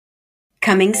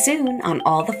Coming soon on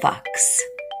All the Fucks.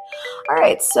 All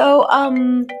right, so,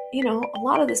 a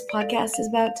lot of this podcast is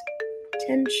about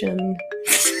tension.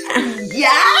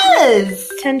 Yes!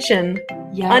 Tension.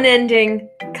 Yeah. Unending,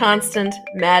 constant,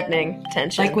 maddening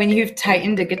tension. Like when you've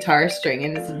tightened a guitar string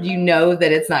and you know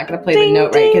that it's not going to play Ding, the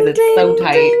note ding, right because it's ding, so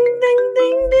tight. Ding, ding,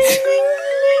 ding, ding, ding,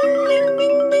 ding,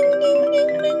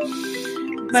 ding,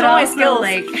 ding. But So my also, skills.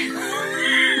 like...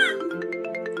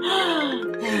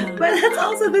 But that's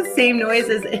also the same noise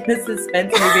as in the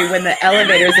Suspense movie when the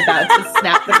elevator's about to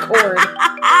snap the cord.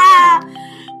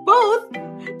 Both.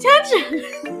 Tension.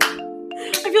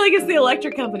 I feel like it's the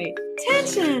electric company.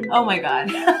 Tension. Oh my god.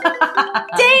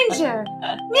 Danger.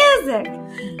 Music.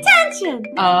 Tension.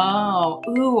 Oh.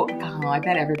 Ooh. Oh, I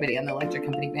bet everybody on the electric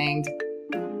company banged.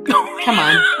 Come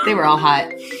on. They were all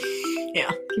hot.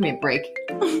 Yeah. Give me a break.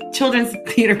 Children's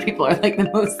theater people are like the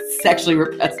most sexually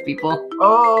repressed people.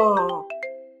 Oh.